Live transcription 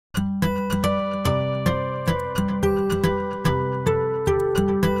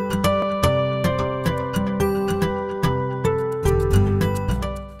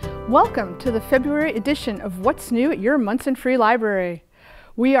Welcome to the February edition of What's New at your Munson Free Library.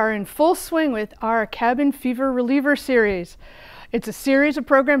 We are in full swing with our Cabin Fever Reliever series. It's a series of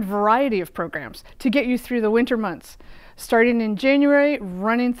programs, variety of programs, to get you through the winter months, starting in January,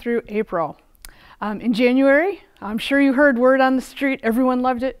 running through April. In January, I'm sure you heard word on the street, everyone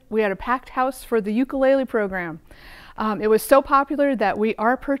loved it. We had a packed house for the ukulele program. It was so popular that we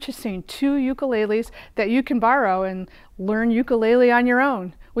are purchasing 2 ukuleles that you can borrow and learn ukulele on your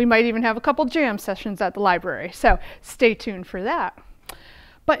own. We might even have a couple jam sessions at the library, so stay tuned for that.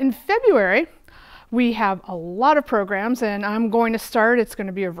 But in February, we have a lot of programs, and I'm going to start. It's going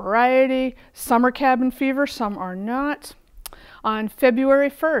to be a variety. Some are Cabin Fever, some are not. On February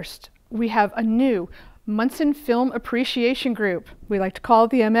 1st, we have a new Munson Film Appreciation Group. We like to call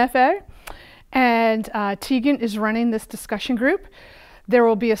it the MFA. And Tegan is running this discussion group. There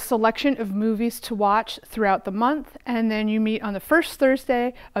will be a selection of movies to watch throughout the month, and then you meet on the first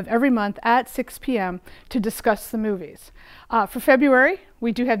Thursday of every month at 6 p.m. to discuss the movies. For February,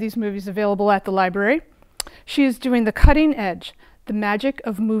 we do have these movies available at the library. She is doing The Cutting Edge, The Magic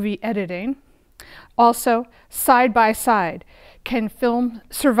of Movie Editing. Also, Side by Side, Can Film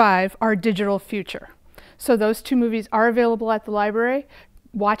Survive Our Digital Future? So those 2 movies are available at the library.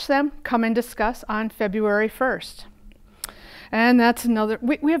 Watch them, come and discuss on February 1st. And that's another,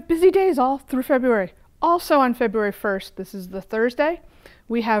 we have busy days all through February. Also on February 1st, this is the Thursday,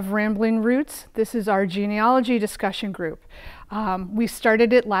 we have Rambling Roots. This is our genealogy discussion group. We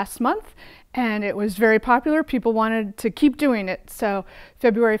started it last month and it was very popular. People wanted to keep doing it. So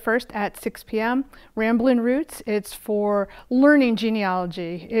February 1st at 6 p.m., Rambling Roots, it's for learning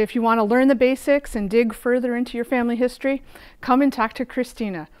genealogy. If you want to learn the basics and dig further into your family history, come and talk to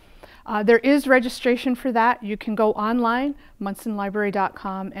Christina. There is registration for that. You can go online,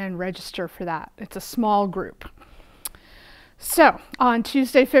 munsonlibrary.com, and register for that. It's a small group. So on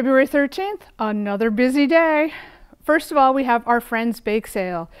Tuesday, February 13th, another busy day. First of all, we have our Friends Bake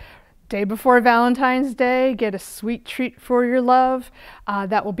Sale. Day before Valentine's Day, get a sweet treat for your love.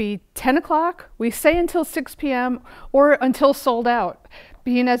 That will be 10 o'clock. We say until 6 p.m. or until sold out.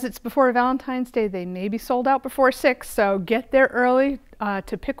 Being as it's before Valentine's Day, they may be sold out before 6, so get there early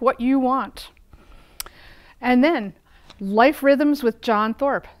to pick what you want. And then, Life Rhythms with John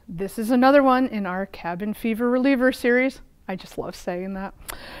Thorpe. This is another one in our Cabin Fever Reliever series. I just love saying that.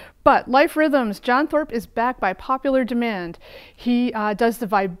 But Life Rhythms, John Thorpe is back by popular demand. He does the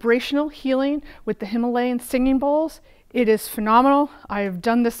vibrational healing with the Himalayan singing bowls. It is phenomenal. I have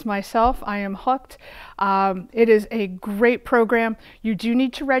done this myself. I am hooked. It is a great program. You do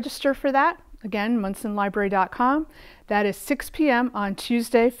need to register for that. Again, munsonlibrary.com. That is 6 p.m. on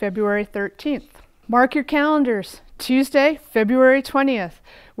Tuesday, February 13th. Mark your calendars. Tuesday, February 20th.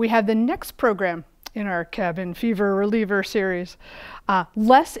 We have the next program in our Cabin Fever Reliever series.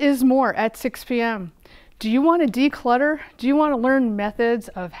 Less is More at 6 p.m. Do you want to declutter? Do you want to learn methods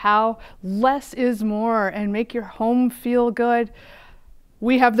of how less is more and make your home feel good?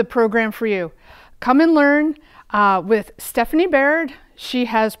 We have the program for you. Come and learn with Stephanie Baird. She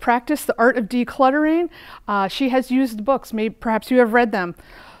has practiced the art of decluttering. She has used the books. Maybe perhaps you have read them.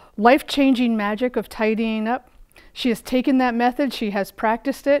 Life-Changing Magic of Tidying Up. She has taken that method, she has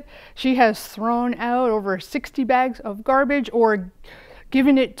practiced it. She has thrown out over 60 bags of garbage or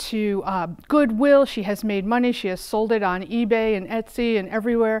given it to Goodwill. She has made money. She has sold it on eBay and Etsy and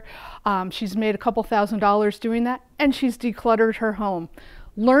everywhere. She's made a couple $1,000s doing that, and she's decluttered her home.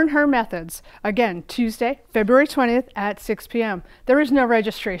 Learn her methods. Again, Tuesday, February 20th at 6 p.m. There is no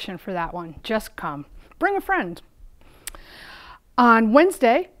registration for that one. Just come. Bring a friend. On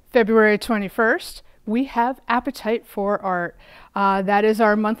Wednesday, February 21st, we have Appetite for Art. That is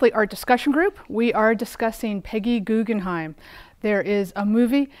our monthly art discussion group. We are discussing Peggy Guggenheim. There is a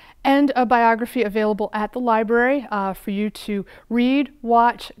movie and a biography available at the library for you to read,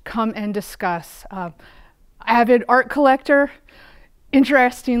 watch, come and discuss. Avid art collector,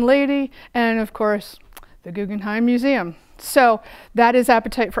 interesting lady, and of course, the Guggenheim Museum. So that is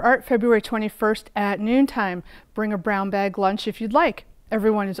Appetite for Art, February 21st at noontime. Bring a brown bag lunch if you'd like.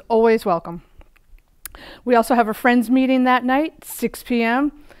 Everyone is always welcome. We also have a friends meeting that night, 6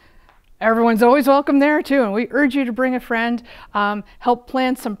 p.m. Everyone's always welcome there too, and we urge you to bring a friend. Help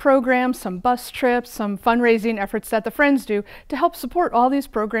plan some programs, some bus trips, some fundraising efforts that the friends do to help support all these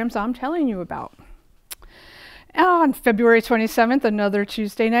programs I'm telling you about. On February 27th, another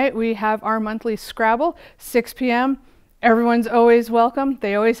Tuesday night, we have our monthly Scrabble, 6 p.m. Everyone's always welcome.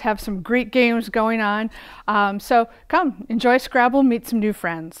 They always have some great games going on. So come, enjoy Scrabble, meet some new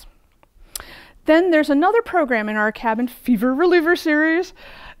friends. Then there's another program in our Cabin Fever Reliever series.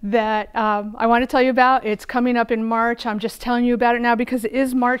 that I want to tell you about. It's coming up in March. I'm just telling you about it now because it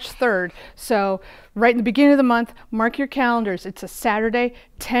is March 3rd. So right in the beginning of the month, mark your calendars. It's a Saturday,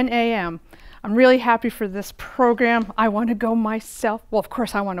 10 a.m. I'm really happy for this program. I want to go myself. Well, of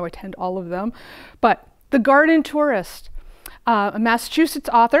course, I want to attend all of them. But The Garden Tourist, a Massachusetts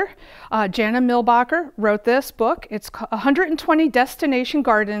author, Jana Milbacher, wrote this book. It's 120 Destination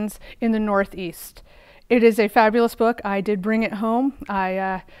Gardens in the Northeast. It is a fabulous book. I did bring it home.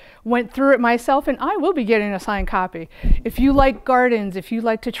 I went through it myself, and I will be getting a signed copy. If you like gardens, if you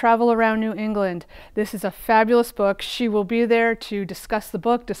like to travel around New England, this is a fabulous book. She will be there to discuss the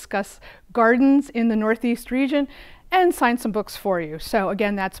book, discuss gardens in the Northeast region, and sign some books for you. So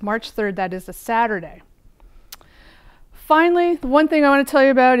again, that's March 3rd. That is a Saturday. Finally, the one thing I want to tell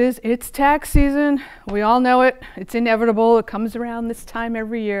you about is it's tax season. We all know it. It's inevitable. It comes around this time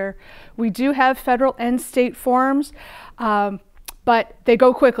every year. We do have federal and state forms, but they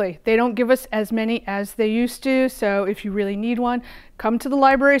go quickly. They don't give us as many as they used to, so if you really need one, come to the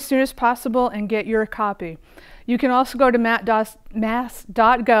library as soon as possible and get your copy. You can also go to mass.gov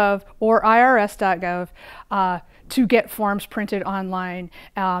or irs.gov to get forms printed online.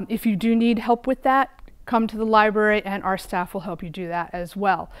 If you do need help with that, come to the library and our staff will help you do that as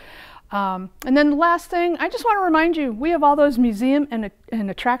well. And then the last thing, I just want to remind you, we have all those museum and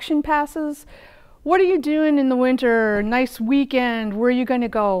attraction passes. What are you doing in the winter? Nice weekend, where are you going to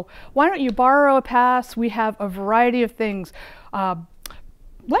go? Why don't you borrow a pass? We have a variety of things. Hang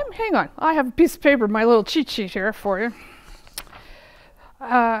on, I have a piece of paper, my little cheat sheet here for you.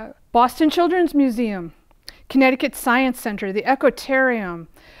 Boston Children's Museum, Connecticut Science Center, the Ecotarium,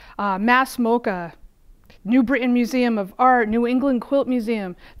 Mass MoCA, New Britain Museum of Art, New England Quilt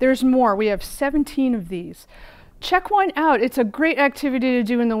Museum. There's more. We have 17 of these. Check one out. It's a great activity to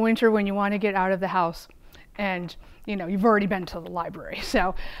do in the winter when you want to get out of the house. And, you know, you've already been to the library.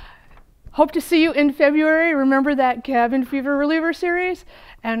 So, hope to see you in February. Remember that Cabin Fever Reliever series?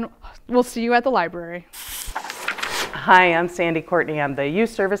 And we'll see you at the library. Hi, I'm Sandy Courtney. I'm the Youth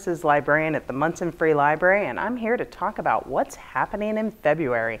Services Librarian at the Munson Free Library, and I'm here to talk about what's happening in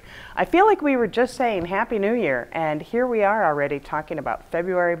February. I feel like we were just saying Happy New Year, and here we are already talking about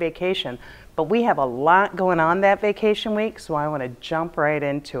February vacation, but we have a lot going on that vacation week, so I want to jump right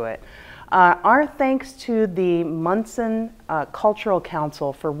into it. Our thanks to the Munson Cultural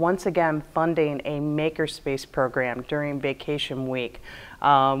Council for once again funding a makerspace program during vacation week.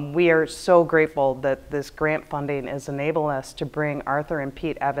 We are so grateful that this grant funding is enabling us to bring Arthur and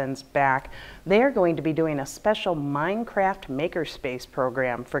Pete Evans back. They are going to be doing a special Minecraft makerspace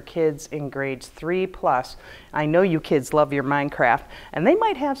program for kids in grades 3+. I know you kids love your Minecraft, and they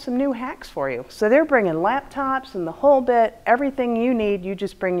might have some new hacks for you. So they're bringing laptops and the whole bit, everything you need. You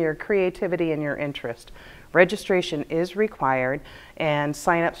just bring your creativity and your interest. Registration is required, and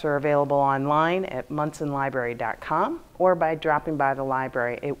sign-ups are available online at munsonlibrary.com or by dropping by the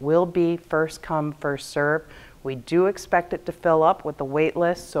library. It will be first come, first serve. We do expect it to fill up with the wait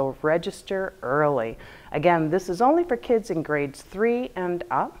list, so register early. Again, this is only for kids in grades 3 and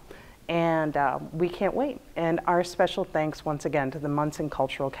up, and we can't wait. And our special thanks once again to the Munson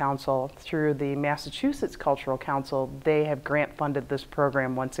Cultural Council through the Massachusetts Cultural Council. They have grant funded this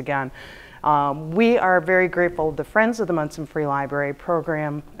program once again. We are very grateful. The Friends of the Munson Free Library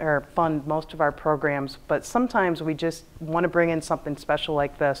program or fund most of our programs, but sometimes we just want to bring in something special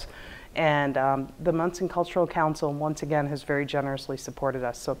like this. And the Munson Cultural Council once again has very generously supported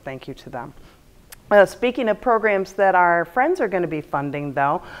us, so thank you to them. Speaking of programs that our friends are going to be funding,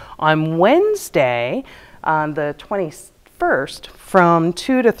 though, on Wednesday, on the 21st, from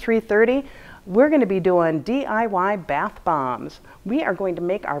 2 to 3:30, we're going to be doing DIY bath bombs. We are going to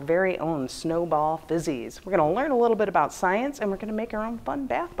make our very own snowball fizzies. We're going to learn a little bit about science, and we're going to make our own fun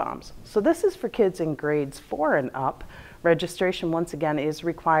bath bombs. So this is for kids in grades 4 and up. Registration, once again, is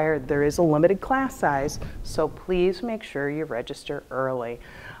required. There is a limited class size, so please make sure you register early.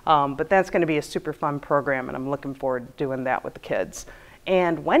 But that's going to be a super fun program, and I'm looking forward to doing that with the kids.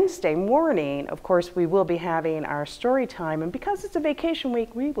 And Wednesday morning, of course, we will be having our story time, and because it's a vacation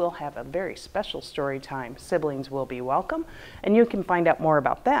week, we will have a very special story time. Siblings will be welcome, and you can find out more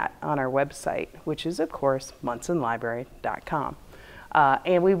about that on our website, which is, of course, munsonlibrary.com.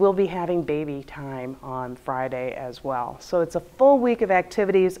 And we will be having baby time on Friday as well. So it's a full week of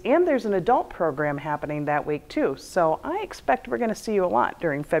activities, and there's an adult program happening that week too. So I expect we're going to see you a lot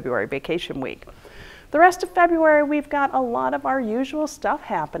during February vacation week. The rest of February, we've got a lot of our usual stuff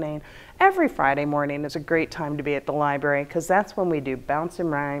happening. Every Friday morning is a great time to be at the library because that's when we do Bounce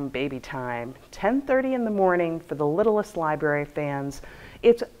and Rhyme Baby Time, 10:30 in the morning for the littlest library fans.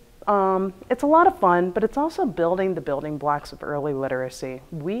 It's It's a lot of fun, but it's also building the building blocks of early literacy.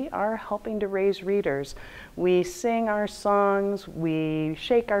 We are helping to raise readers. We sing our songs, we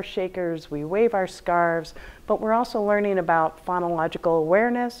shake our shakers, we wave our scarves, but we're also learning about phonological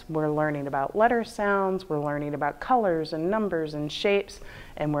awareness, we're learning about letter sounds, we're learning about colors and numbers and shapes,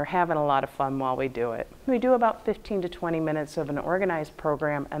 and we're having a lot of fun while we do it. We do about 15 to 20 minutes of an organized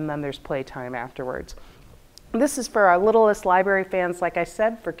program, and then there's playtime afterwards. This is for our littlest library fans, like I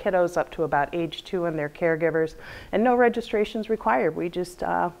said, for kiddos up to about age 2 and their caregivers, and no registrations required. We just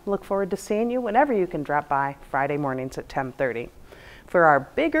look forward to seeing you whenever you can drop by Friday mornings at 10:30. For our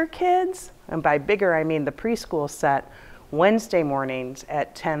bigger kids, and by bigger I mean the preschool set, Wednesday mornings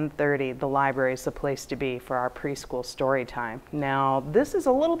at 10:30, the library is the place to be for our preschool story time. Now, this is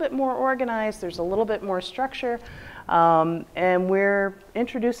a little bit more organized, there's a little bit more structure, and we're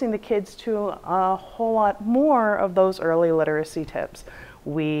introducing the kids to a whole lot more of those early literacy tips.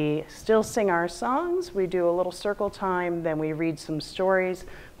 We still sing our songs, we do a little circle time, then we read some stories,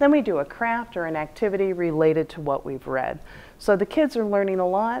 then we do a craft or an activity related to what we've read. So the kids are learning a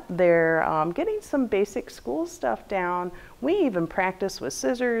lot. They're getting some basic school stuff down. We even practice with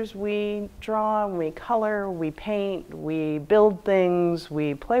scissors. We draw, we color, we paint, we build things,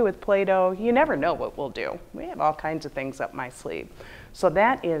 we play with Play-Doh. You never know what we'll do. We have all kinds of things up my sleeve. So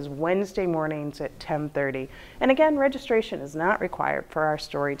that is Wednesday mornings at 10:30. And again, registration is not required for our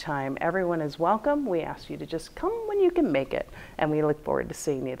story time. Everyone is welcome. We ask you to just come when you can make it, and we look forward to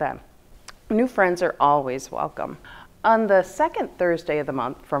seeing you then. New friends are always welcome. On the second Thursday of the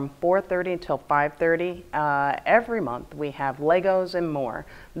month from 4:30 until 5:30, every month we have Legos and more.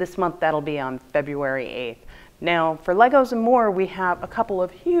 This month that'll be on February 8th. Now for Legos and more, we have a couple of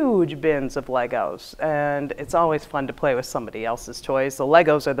huge bins of Legos, and it's always fun to play with somebody else's toys. The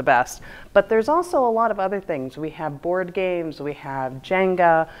Legos are the best, but there's also a lot of other things. We have board games, we have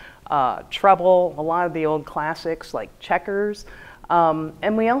Jenga, Trouble, a lot of the old classics like checkers.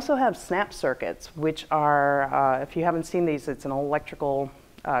 And we also have snap circuits, which are, if you haven't seen these, it's an electrical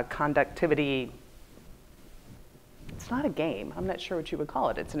conductivity. It's not a game. I'm not sure what you would call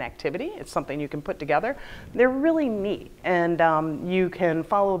it. It's an activity. It's something you can put together. They're really neat, and you can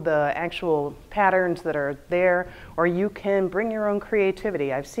follow the actual patterns that are there, or you can bring your own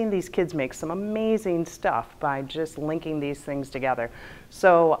creativity. I've seen these kids make some amazing stuff by just linking these things together.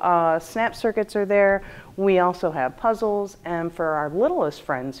 So snap circuits are there. We also have puzzles, and for our littlest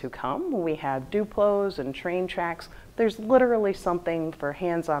friends who come, we have Duplos and train tracks. There's literally something for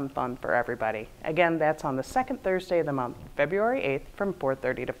hands-on fun for everybody. Again, that's on the second Thursday of the month, February 8th from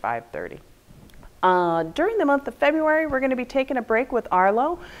 4:30 to 5:30. During the month of February, we're going to be taking a break with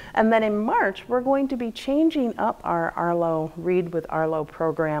Arlo, and then in March, we're going to be changing up our Arlo Read with Arlo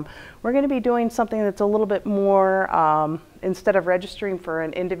program. We're going to be doing something that's a little bit more, instead of registering for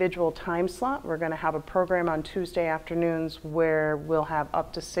an individual time slot, we're going to have a program on Tuesday afternoons where we'll have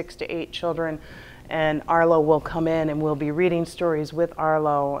up to 6 to 8 children, and Arlo will come in and we'll be reading stories with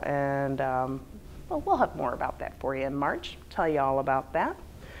Arlo, and well, we'll have more about that for you in March, tell you all about that.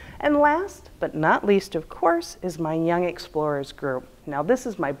 And last but not least, of course, is my Young Explorers group. Now this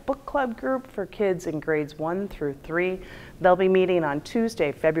is my book club group for kids in grades 1 through 3. They'll be meeting on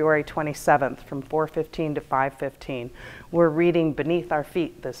Tuesday, February 27th from 4:15 to 5:15. We're reading Beneath Our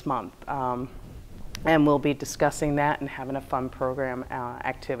Feet this month. And we'll be discussing that and having a fun program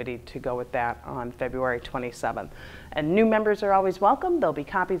activity to go with that on February 27th. And new members are always welcome. There'll be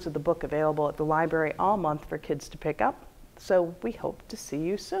copies of the book available at the library all month for kids to pick up. So we hope to see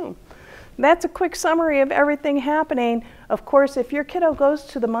you soon. That's a quick summary of everything happening. Of course, if your kiddo goes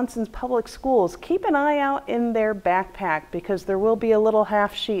to the Munson's Public Schools, keep an eye out in their backpack, because there will be a little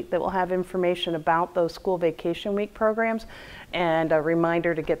half sheet that will have information about those school vacation week programs and a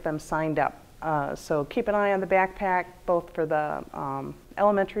reminder to get them signed up. So keep an eye on the backpack, both for the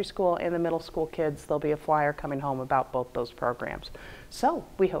elementary school and the middle school kids. There'll be a flyer coming home about both those programs. So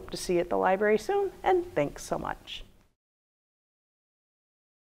we hope to see you at the library soon, and thanks so much.